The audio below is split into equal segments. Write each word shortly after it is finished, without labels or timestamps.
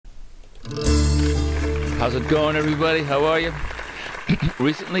How's it going, everybody? How are you?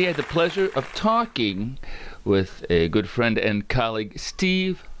 Recently, I had the pleasure of talking with a good friend and colleague,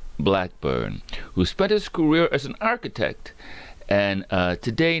 Steve Blackburn, who spent his career as an architect and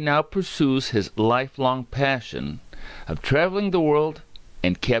today now pursues his lifelong passion of traveling the world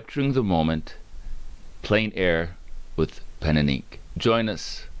and capturing the moment, plein air with pen and ink. Join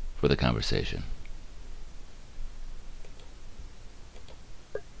us for the conversation.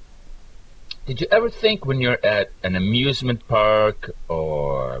 Did you ever think when you're at an amusement park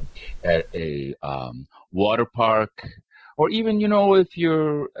or at a water park, or even, if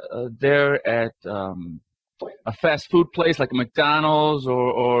you're there at a fast food place like a McDonald's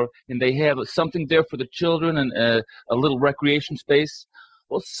and they have something there for the children and a little recreation space?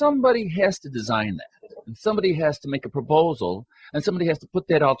 Well, somebody has to design that, and somebody has to make a proposal, and somebody has to put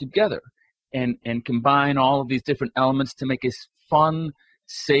that all together and combine all of these different elements to make a fun,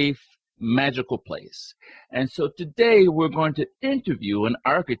 safe, magical place. And so today we're going to interview an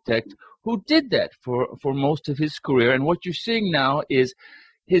architect who did that for most of his career. And what you're seeing now is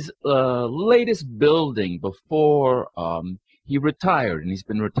his latest building before he retired. And he's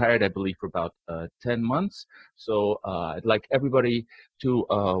been retired, I believe, for about 10 months. So I'd like everybody to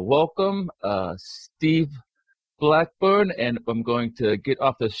welcome Steve Blackburn. And I'm going to get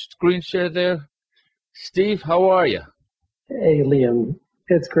off the screen share there. Steve, how are you? Hey, Liam.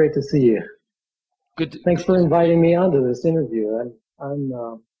 It's great to see you. Good. Thanks for inviting me onto this interview. I'm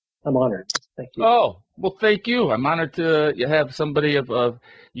honored. Thank you. Oh, well, thank you. I'm honored to have somebody of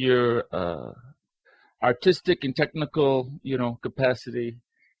your artistic and technical, capacity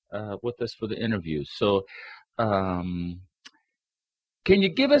with us for the interview. So, can you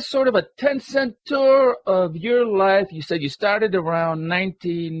give us sort of a 10-cent tour of your life? You said you started around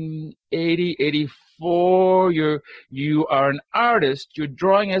 1980, 84. You are an artist. You're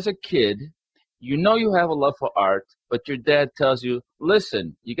drawing as a kid. You know you have a love for art, but your dad tells you,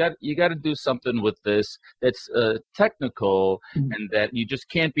 listen, you got to do something with this that's technical, and that you just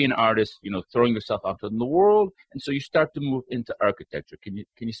can't be an artist, throwing yourself out in the world. And so you start to move into architecture. Can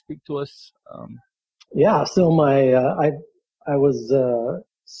you speak to us? Yeah. So I was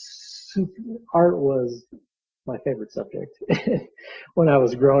art was my favorite subject when I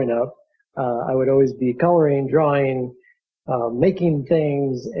was growing up. I would always be coloring, drawing, making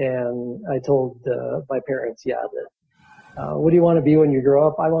things, and I told my parents, what do you want to be when you grow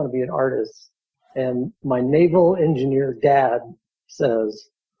up? I want to be an artist. And my naval engineer dad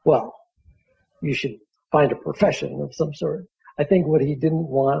says, well, you should find a profession of some sort. I think what he didn't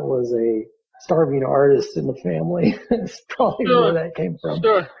want was a starving artist in the family. It's probably where that came from.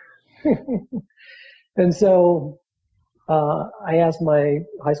 Sure. And so I asked my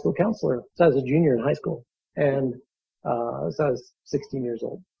high school counselor, so I was a junior in high school, and so I was 16 years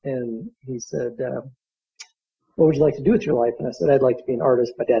old, and he said, what would you like to do with your life? And I said, I'd like to be an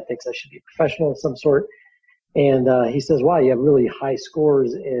artist. My dad thinks I should be a professional of some sort. And he says, wow, you have really high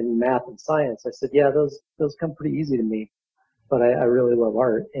scores in math and science. I said, yeah, those come pretty easy to me, but I really love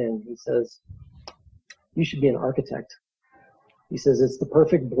art. And he says, you should be an architect. He says, it's the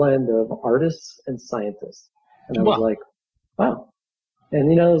perfect blend of artists and scientists. And I was like, wow. And,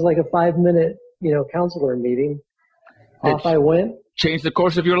 it was like a 5-minute, counselor meeting. Off I went. Changed the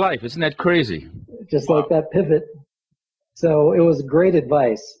course of your life. Isn't that crazy? Just like that pivot. So it was great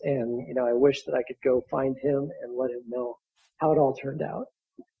advice. And, I wish that I could go find him and let him know how it all turned out,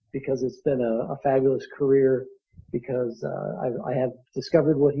 because it's been a fabulous career, because I have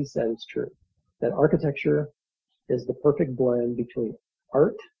discovered what he said is true, that architecture is the perfect blend between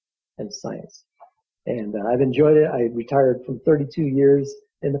art and science. And I've enjoyed it. I retired from 32 years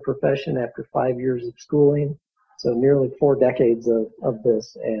in the profession after 5 years of schooling. So nearly 4 decades of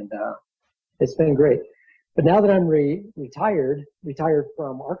this. And it's been great. But now that I'm retired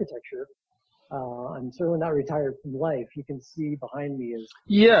from architecture, I'm certainly not retired from life. You can see behind me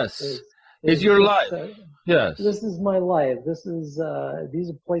is your life. Yes. This is my life. These are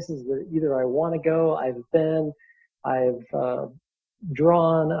places that either I want to go, I've been, I've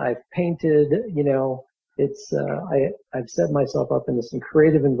drawn, I've painted, I've set myself up in this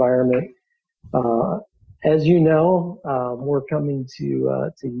creative environment. As you know, we're coming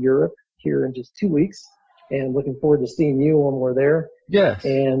to Europe here in just 2 weeks, and looking forward to seeing you when we're there. Yes.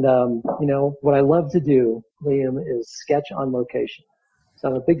 And, what I love to do, Liam, is sketch on location. So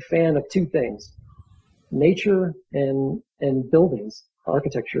I'm a big fan of 2 things, nature and buildings,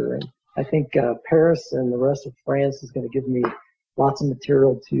 architecture. And I think Paris and the rest of France is going to give me lots of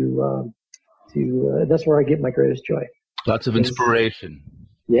material to that's where I get my greatest joy. Lots of inspiration.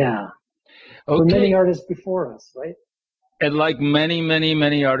 Yeah. Okay. For many artists before us, right? And like many, many,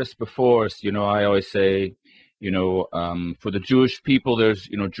 many artists before us, I always say, for the Jewish people, there's,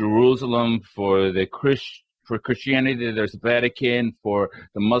 Jerusalem. For Christianity, there's the Vatican. For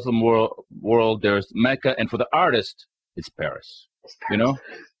the Muslim world, there's Mecca. And for the artist, it's Paris. You know,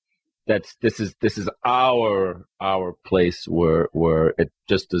 this is our place where it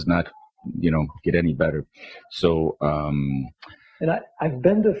just does not, get any better. So, And I've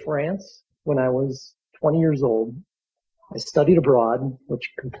been to France when I was 20 years old. I studied abroad,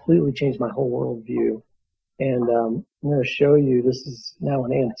 which completely changed my whole worldview. And I'm going to show you, this is now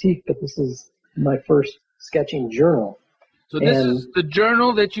an antique, but this is my first sketching journal. So this is the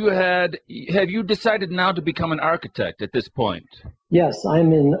journal that you had. Have you decided now to become an architect at this point? Yes,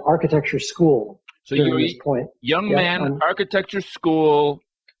 I'm in architecture school. So you're this point. Young man, architecture school.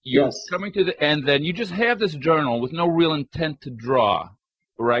 You're coming to the end. Then you just have this journal with no real intent to draw,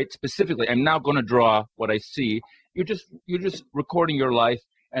 right? Specifically, I'm now going to draw what I see. You're just recording your life,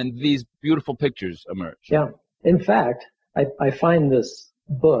 and these beautiful pictures emerge. Yeah. In fact, I find this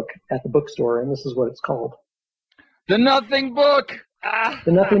book at the bookstore, and this is what it's called. The Nothing Book.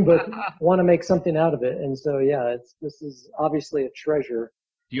 The Nothing Book. Want to make something out of it, and so this is obviously a treasure.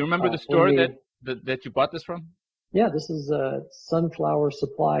 Do you remember the store that you bought this from? Yeah, this is Sunflower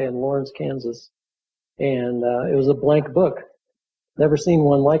Supply in Lawrence, Kansas, and it was a blank book. Never seen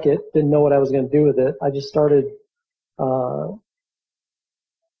one like it. Didn't know what I was going to do with it. I just started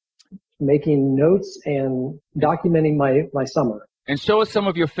making notes and documenting my summer. And show us some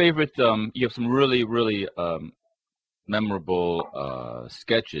of your favorite. You have some really, really memorable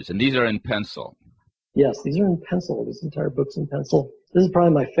sketches, and these are in pencil. Yes, these are in pencil. This entire book's in pencil. This is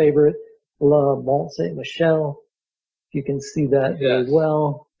probably my favorite, La Mont Saint Michel. You can see that very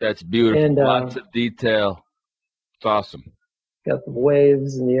well. That's beautiful. And, lots of detail. It's awesome. Got the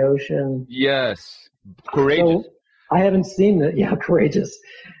waves in the ocean. Yes. Courageous. So, I haven't seen it. Yeah, courageous.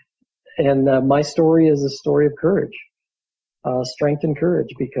 And my story is a story of courage, strength and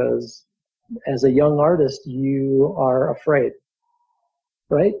courage, because as a young artist, you are afraid,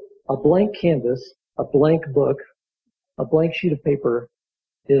 right? A blank canvas, a blank book, a blank sheet of paper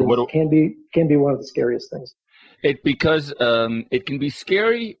can be one of the scariest things. It can be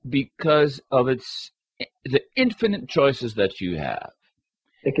scary because of the infinite choices that you have.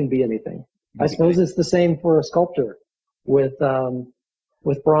 It can be anything. I suppose it's the same for a sculptor with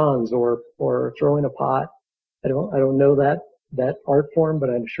bronze or throwing a pot. I don't know that art form,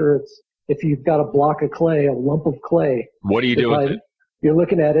 but I'm sure it's, if you've got a block of clay, a lump of clay. What do you do with it? You're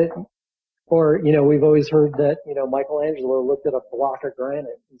looking at it, or we've always heard that Michelangelo looked at a block of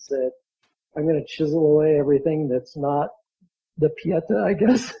granite and said, "I'm going to chisel away everything that's not the Pieta," I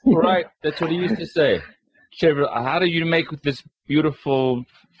guess. Right. That's what he used to say. How do you make this beautiful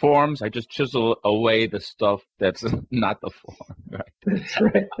forms? I just chisel away the stuff that's not the form. Right.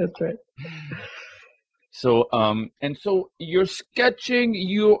 That's right. So, and so you're sketching.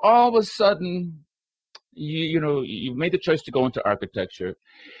 You all of a sudden, you made the choice to go into architecture.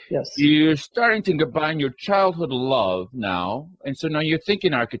 Yes. You're starting to combine your childhood love now, and so now you're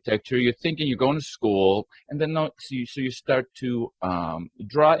thinking architecture. You're thinking you're going to school, and then so you start to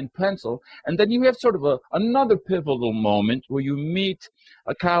draw in pencil, and then you have sort of another pivotal moment where you meet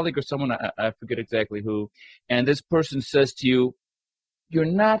a colleague or someone, I forget exactly who, and this person says to you, "You're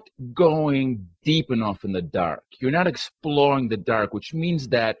not going deep enough in the dark. You're not exploring the dark," which means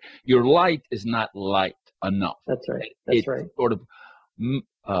that your light is not light enough. That's right. That's right. Sort of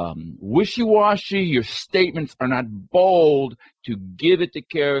wishy-washy. Your statements are not bold to give it the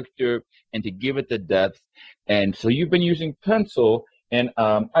character and to give it the depth. And so you've been using pencil, and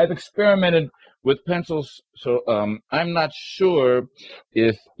I've experimented with pencils. So I'm not sure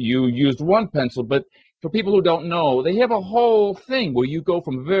if you used one pencil, but for people who don't know, they have a whole thing where you go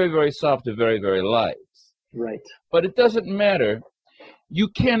from very, very soft to very, very light. Right. But it doesn't matter. You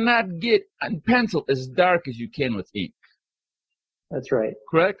cannot get a pencil as dark as you can with ink. That's right.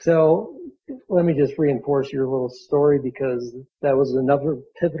 Correct? So let me just reinforce your little story, because that was another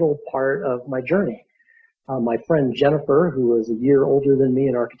pivotal part of my journey. My friend Jennifer, who was a year older than me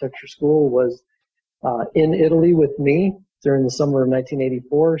in architecture school, was in Italy with me during the summer of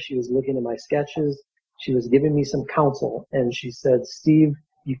 1984. She was looking at my sketches. She was giving me some counsel, and she said, "Steve,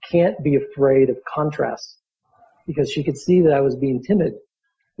 you can't be afraid of contrast," because she could see that I was being timid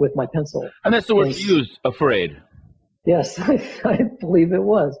with my pencil. And that's the word you used, afraid. Yes, I believe it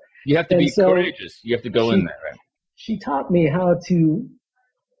was. You have to be courageous. You have to go in there, right? She taught me how to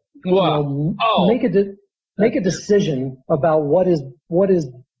make a decision about what is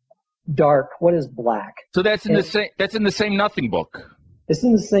dark, what is black. So that's in the same Nothing Book. It's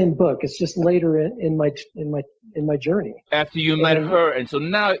in the same book. It's just later in my journey. After you met And her, and so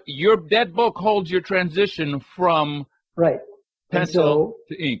now that book holds your transition from right. And pencil so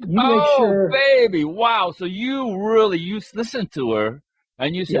to ink. you make Oh, sure, baby, wow! So you listened to her,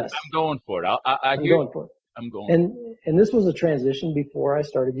 and you said, yes, "I'm going for it." I I'm hear going you. for it. I'm going. And this was a transition before I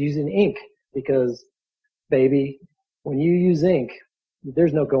started using ink because, baby, when you use ink,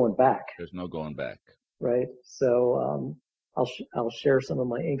 there's no going back, There's no going back. right? So I'll share some of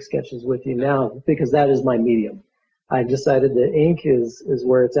my ink sketches with you now because that is my medium. I decided that ink is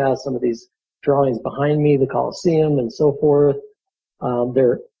where it's at. Some of these drawings behind me, the Colosseum and so forth,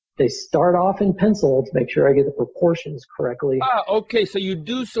 they start off in pencil to make sure I get the proportions correctly. Ah, okay. So you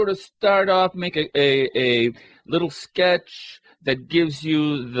do sort of start off, make a little sketch that gives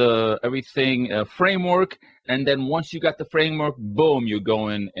you the everything framework, and then once you got the framework, boom, you go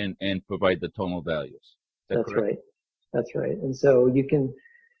in and provide the tonal values. Is that That's correct? right. That's right. And so you can,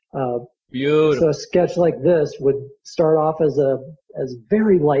 so Beautiful. a sketch like this would start off as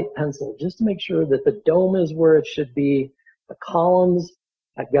very light pencil, just to make sure that the dome is where it should be. The columns,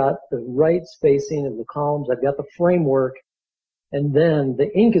 I've got the right spacing of the columns. I've got the framework. And then the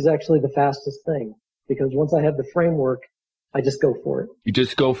ink is actually the fastest thing because once I have the framework, I just go for it. You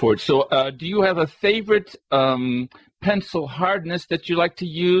just go for it. So, do you have a favorite pencil hardness that you like to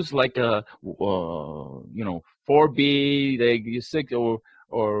use, like a 4B, like 6,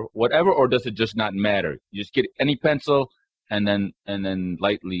 or whatever, or does it just not matter? You just get any pencil and then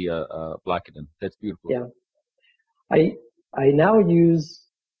lightly block it in. That's beautiful. Yeah. I now use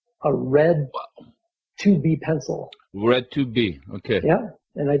a red 2B pencil. Red 2B. Okay. Yeah.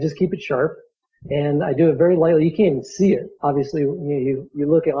 And I just keep it sharp. And I do it very lightly. You can't even see it. Obviously, you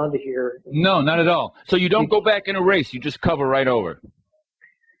look onto here. No, not at all. So you don't go back and erase. You just cover right over.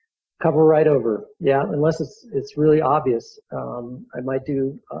 Cover right over. Yeah, unless it's really obvious. I might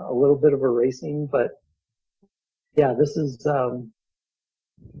do a little bit of erasing, but yeah, this is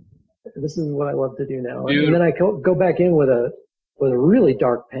what I love to do now. Beautiful. And then I go back in with a really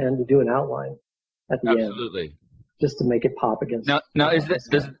dark pen to do an outline at the end. Absolutely. Just to make it pop against. Now is that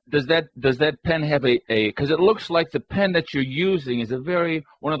does that pen have a because it looks like the pen that you're using is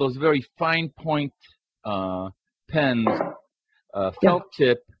one of those very fine point pens, felt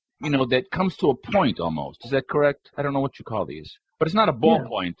tip, that comes to a point almost. Is that correct? I don't know what you call these, but it's not a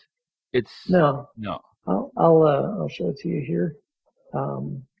ballpoint. It's no. No. I'll show it to you here. Let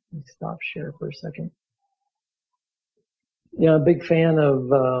me stop share for a second. Yeah, I'm a big fan of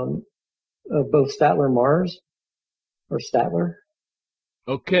both Statler Mars. Or Statler.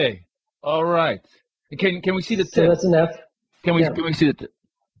 Okay. All right. Can we see the tip? So that's an F. Can we see the tip?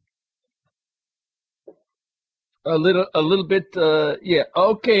 A little bit. Yeah.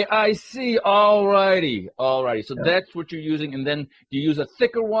 Okay. I see. All righty. So that's what you're using, and then do you use a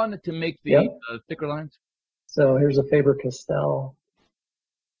thicker one to make the thicker lines? So here's a Faber-Castell.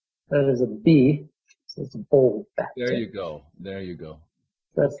 That is a B. So it's a bold back tip. There you go.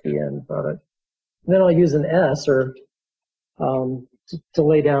 That's the end product. And then I'll use an S or to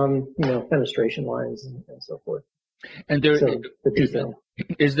lay down, fenestration lines and so forth. And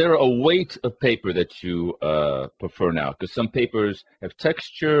is there a weight of paper that you prefer now? Because some papers have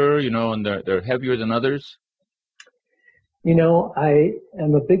texture, and they're heavier than others. I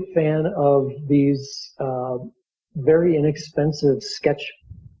am a big fan of these very inexpensive sketch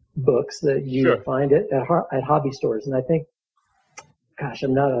books that you find at hobby stores, and I think, gosh,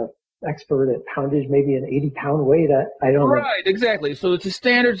 I'm not an expert at poundage, maybe an 80-pound weight. I don't know. Right, exactly. So it's a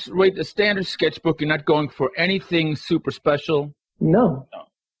standard weight, a standard sketchbook. You're not going for anything super special. No.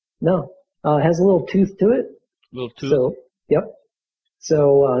 It has a little tooth to it. Little tooth. So, yep.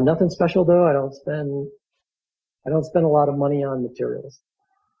 So nothing special though. I don't spend a lot of money on materials.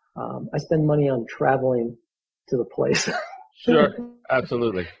 I spend money on traveling to the place. Sure,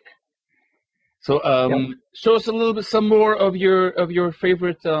 absolutely. So, show us a little bit, some more of your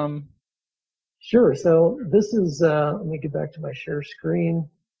favorite. Sure. So this is. Let me get back to my share screen.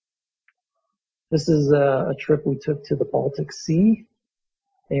 This is a trip we took to the Baltic Sea,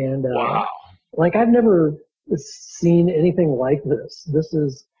 and wow. I've never seen anything like this. This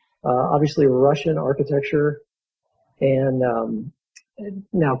is obviously Russian architecture, and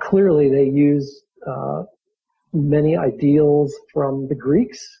now clearly they use many ideals from the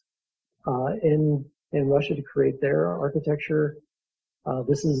Greeks in Russia to create their architecture.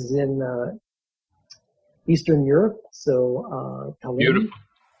 This is in Eastern Europe, so Tallinn. Beautiful.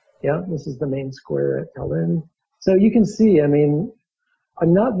 Yeah, this is the main square at Tallinn. So you can see, I'm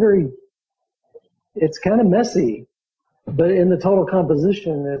not very, it's kind of messy, but in the total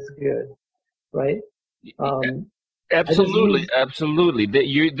composition, it's good, right? I just Absolutely, use, absolutely.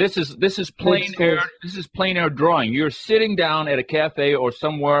 This is plain air. source. This is plain air drawing. You're sitting down at a cafe or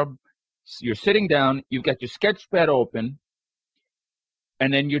somewhere. You're sitting down. You've got your sketch pad open,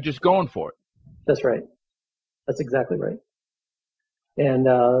 and then you're just going for it. That's right. That's exactly right. And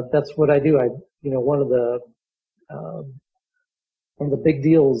that's what I do. Um, one of the big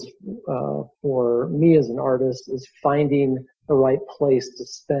deals for me as an artist is finding the right place to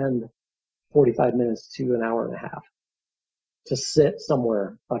spend 45 minutes to an hour and a half to sit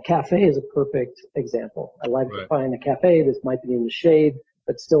somewhere. A cafe is a perfect example. I like to Right. find a cafe that might be in the shade,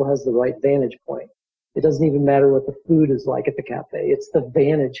 but still has the right vantage point. It doesn't even matter what the food is like at the cafe. It's the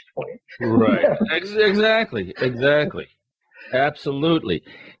vantage point. Right. Exactly. Exactly. Absolutely.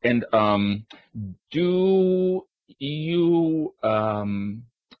 And do you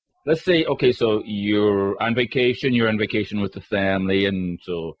let's say, okay, so you're on vacation with the family, and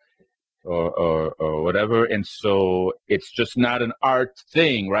so or whatever, and so it's just not an art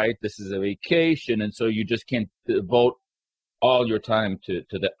thing, right? This is a vacation, and so you just can't devote all your time to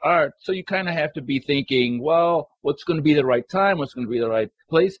the art. So you kind of have to be thinking, well, what's going to be the right time? What's going to be the right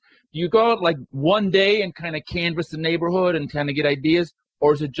place? Do you go out like one day and kind of canvas the neighborhood and kind of get ideas?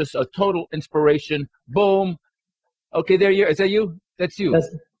 Or is it just a total inspiration? Boom. Okay, there you are. Is that you? That's you. That's,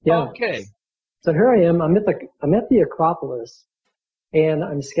 yeah. Okay. So here I am. I'm at the Acropolis, and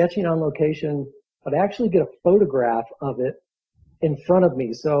I'm sketching on location, but I actually get a photograph of it in front of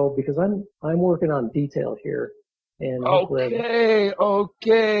me. So because I'm working on detail here, and Okay.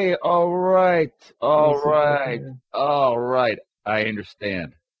 Okay. All right. let me All see if I right. can. All right. I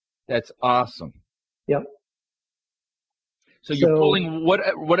understand. That's awesome. Yep. So you're So pulling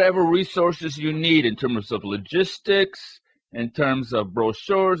whatever resources you need in terms of logistics, in terms of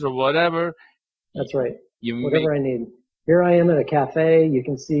brochures or whatever. that's right. You make Whatever I need. Here I am at a cafe. You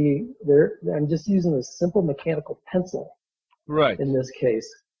can see there. I'm just using a simple mechanical pencil right. in this case.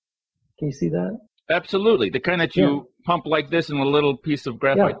 Can you see that? Absolutely. The kind that Yeah. you pump like this and a little piece of Yeah.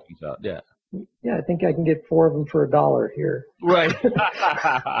 graphite comes out. Yeah. Yeah. I think I can get 4 of them for $1 here. Right.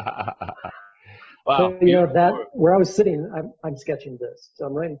 Wow. So Beautiful that work. where I was sitting, I'm sketching this. So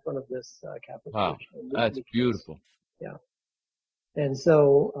I'm right in front of this Catholic Wow. church. That's beautiful. Yeah. And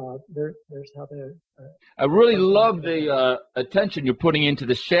so there's how the. I really love the attention you're putting into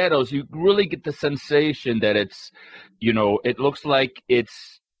the shadows. You really get the sensation that it's, it looks like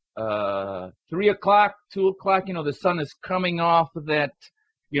it's 3 o'clock, 2 o'clock. The sun is coming off of that.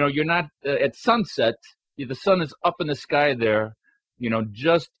 You're not at sunset. The sun is up in the sky there,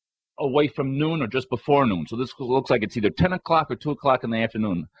 just away from noon or just before noon. So this looks like it's either 10 o'clock or 2 o'clock in the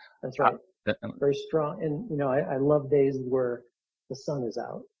afternoon. That's right. Very strong. And I love days where the sun is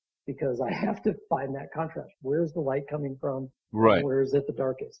out because I have to find that contrast. Where's the light coming from? Right. Where is it the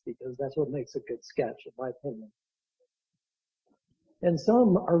darkest? Because that's what makes a good sketch, in my opinion. And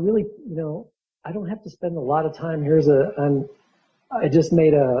some are really, I don't have to spend a lot of time. I just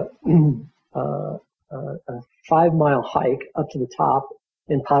made a 5-mile hike up to the top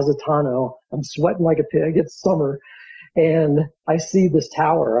in Positano. I'm sweating like a pig. It's summer. And I see this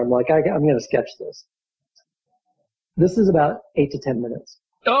tower. I'm like, I'm going to sketch this. This is about 8 to 10 minutes.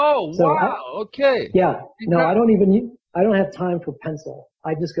 Oh, So wow. Okay. Yeah. No, I don't have time for pencil.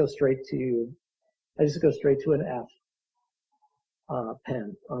 I just go straight to an F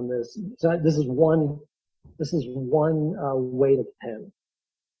pen on this. So this is one weight of pen.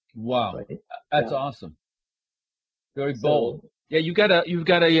 Wow. Right? That's Yeah. awesome. Very bold. Yeah, you've got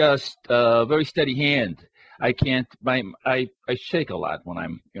a very steady hand. I can't. I shake a lot when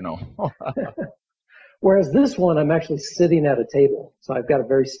I'm. Whereas this one, I'm actually sitting at a table, so I've got a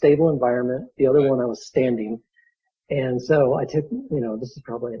very stable environment. The other one, I was standing, and so I took. This is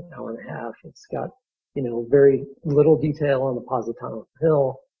probably an hour and a half. It's got very little detail on the Positano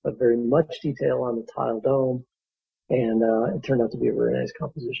Hill, but very much detail on the tile dome, and it turned out to be a very nice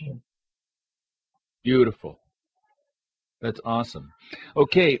composition. Beautiful. That's awesome.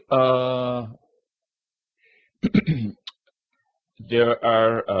 Okay. There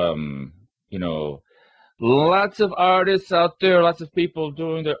are, lots of artists out there, lots of people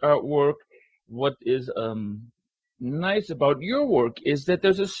doing their artwork. What is nice about your work is that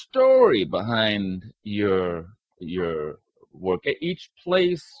there's a story behind your work. Each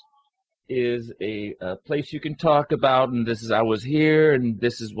place is a place you can talk about, and I was here, and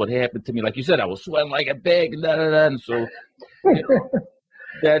this is what happened to me. Like you said, I was sweating like a pig, and and so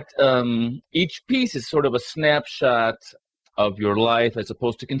that each piece is sort of a snapshot of your life, as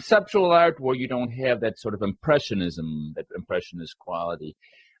opposed to conceptual art, where you don't have that sort of impressionism, that impressionist quality.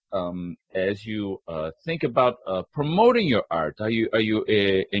 as you think about promoting your art? Are you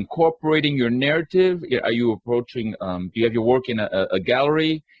incorporating your narrative? Are you approaching? Do you have your work in a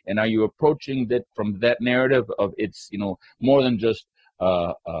gallery, and are you approaching that from that narrative of it's more than just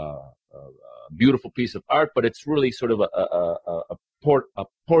a beautiful piece of art, but it's really sort of a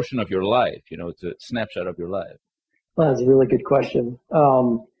portion of your life. It's a snapshot of your life. Well, that's a really good question.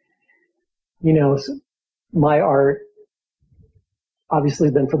 You know, my art obviously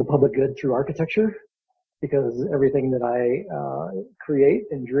been for the public good through architecture, because everything that I create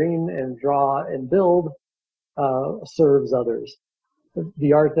and dream and draw and build serves others.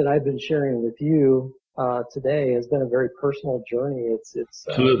 The art that I've been sharing with you today has been a very personal journey.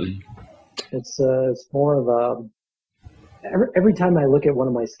 Absolutely. It's more of every time I look at one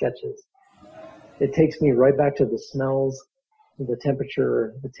of my sketches, it takes me right back to the smells, the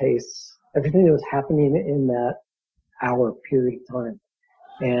temperature, the tastes, everything that was happening in that hour period of time.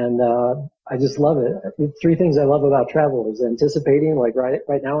 And I just love it. Three things I love about travel is anticipating, like right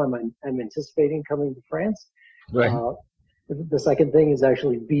now I'm anticipating coming to France. Right. The second thing is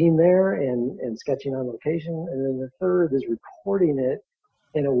actually being there and sketching on location. And then the third is recording it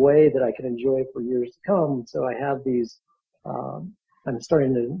in a way that I can enjoy for years to come. So I have these, I'm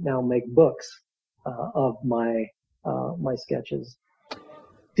starting to now make books of my sketches.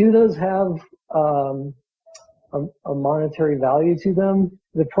 Do those have a monetary value to them?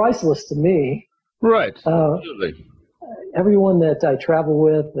 They're priceless to me. Right. Absolutely. Everyone that I travel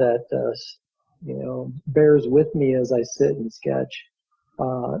with that bears with me as I sit and sketch,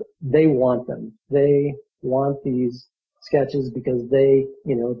 they want them. They want these sketches because they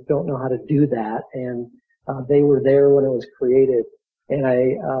don't know how to do that, and they were there when it was created. And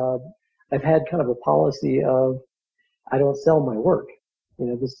I've had kind of a policy of I don't sell my work.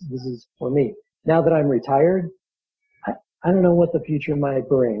 This is for me. Now that I'm retired, I don't know what the future might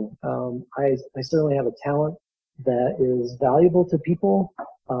bring. I certainly have a talent that is valuable to people.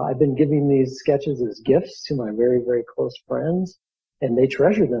 I've been giving these sketches as gifts to my very, very close friends, and they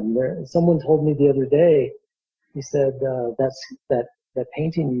treasure them. Someone told me the other day, he said, that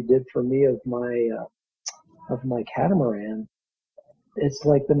painting you did for me of my catamaran, it's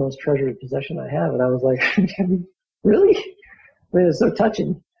like the most treasured possession I have. And I was like, really? I mean, it's so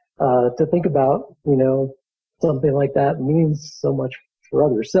touching to think about, something like that means so much for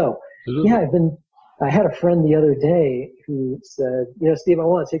others. So, yeah, I had a friend the other day who said, Steve, I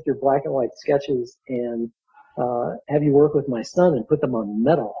want to take your black and white sketches and have you work with my son and put them on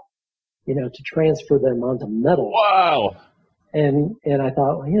metal, to transfer them onto metal. Wow. And I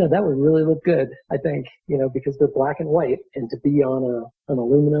thought, that would really look good, I think, because they're black and white, and to be on an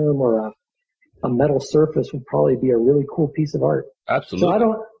aluminum or a metal surface would probably be a really cool piece of art. Absolutely. So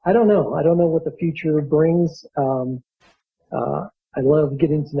I don't know. I don't know what the future brings. I love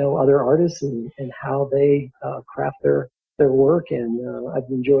getting to know other artists and how they craft their work, and I've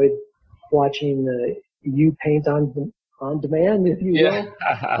enjoyed watching you paint on demand, if you will,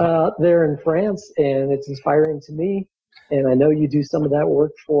 there in France, and it's inspiring to me. And I know you do some of that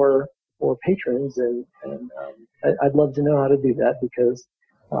work for patrons, and I'd love to know how to do that, because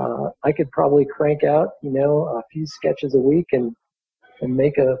I could probably crank out, a few sketches a week and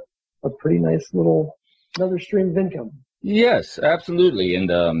make a pretty nice another stream of income. Yes, absolutely.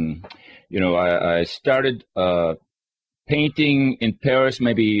 And, I started painting in Paris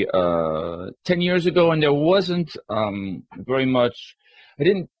maybe 10 years ago, and there wasn't very much, I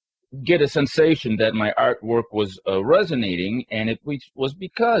didn't get a sensation that my artwork was resonating, and it was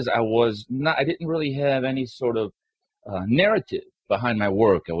because I didn't really have any sort of narrative behind my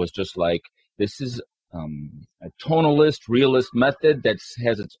work. I was just like, this is a tonalist, realist method that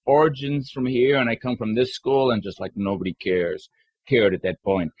has its origins from here, and I come from this school, and just like nobody cared at that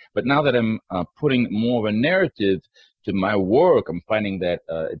point. But now that I'm putting more of a narrative to my work, I'm finding that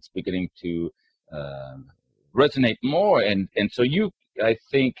it's beginning to resonate more, and so I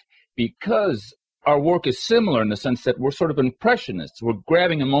think, because our work is similar in the sense that we're sort of impressionists. We're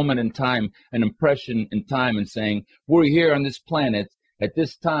grabbing a moment in time, an impression in time, and saying, we're here on this planet at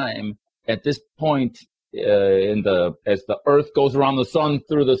this time, at this point as the Earth goes around the sun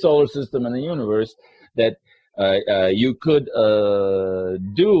through the solar system and the universe, that you could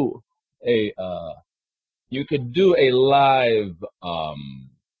do a live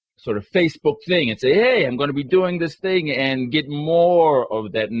sort of Facebook thing and say, hey, I'm going to be doing this thing, and get more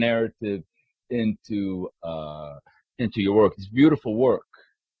of that narrative into your work. It's beautiful work.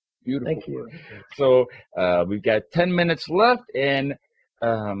 Beautiful. Thank you. So we've got 10 minutes left, and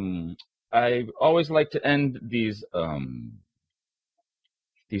I always like to end these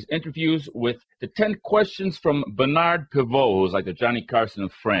these interviews with the 10 questions from Bernard Pivot, who's like the Johnny Carson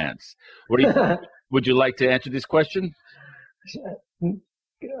of France. What do you think? Would you like to answer this question?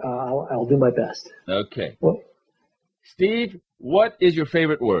 I'll do my best. Okay. Well, Steve, what is your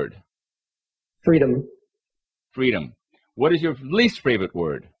favorite word? freedom. Freedom. What is your least favorite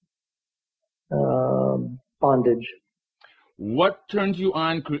word? Bondage. What turns you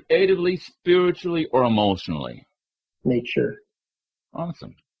on creatively, spiritually, or emotionally? Nature.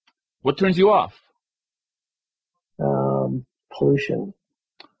 Awesome. What turns you off? Pollution.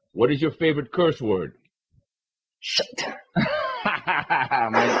 What is your favorite curse word? Shit.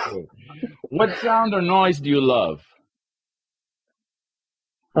 What sound or noise do you love?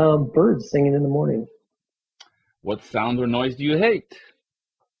 Birds singing in the morning. What sound or noise do you hate?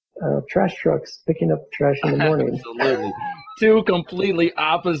 Trash trucks picking up trash in the morning. Absolutely. Two completely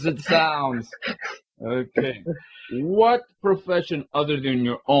opposite sounds. Okay. What profession other than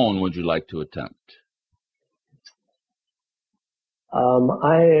your own would you like to attempt?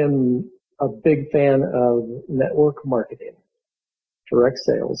 I am a big fan of network marketing, direct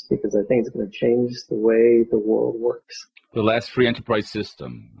sales, because I think it's going to change the way the world works. The last free enterprise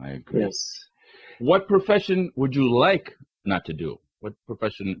system. I agree. Yes. What profession would you like not to do? What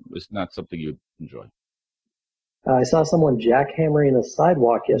profession is not something you enjoy? I saw someone jackhammering a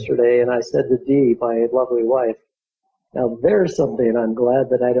sidewalk yesterday, and I said to Dee, my lovely wife, now there's something I'm glad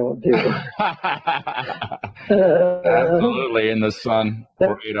that I don't do. Absolutely, in the sun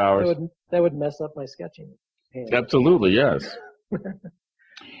for 8 hours. That would mess up my sketching hand. Absolutely, yes.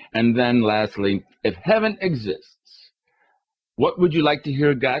 And then lastly, if heaven exists, what would you like to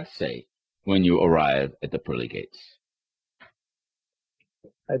hear God say when you arrive at the pearly gates?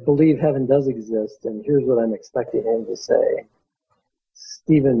 I believe heaven does exist, and here's what I'm expecting him to say.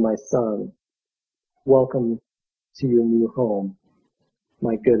 Stephen, my son, welcome to your new home,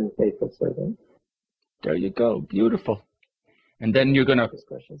 my good and faithful servant. There you go. Beautiful. And then you're gonna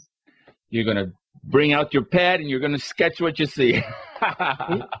bring out your pad and you're gonna sketch what you see.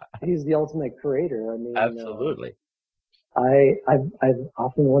 He's the ultimate creator. I mean, absolutely. I've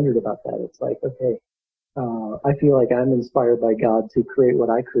often wondered about that. It's like, okay, I feel like I'm inspired by God to create what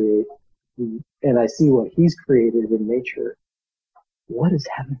I create, and I see what He's created in nature. What is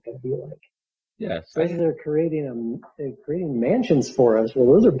heaven going to be like? Yes. Especially they're creating mansions for us.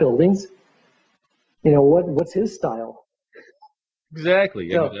 Well, those are buildings. You know what's His style?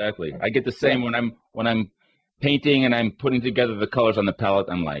 Exactly. Exactly. I get the same when I'm painting and I'm putting together the colors on the palette.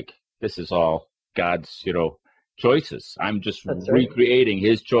 I'm like, this is all God's, choices. I'm just recreating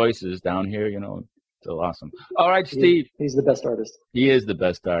His choices down here. So awesome. All right, Steve. He's the best artist. He is the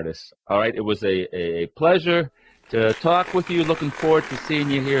best artist. All right. It was a pleasure to talk with you. Looking forward to seeing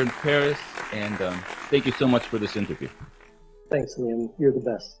you here in Paris. And thank you so much for this interview. Thanks, Liam. You're the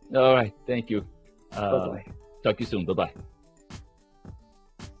best. All right. Thank you. Bye-bye. Talk to you soon. Bye-bye.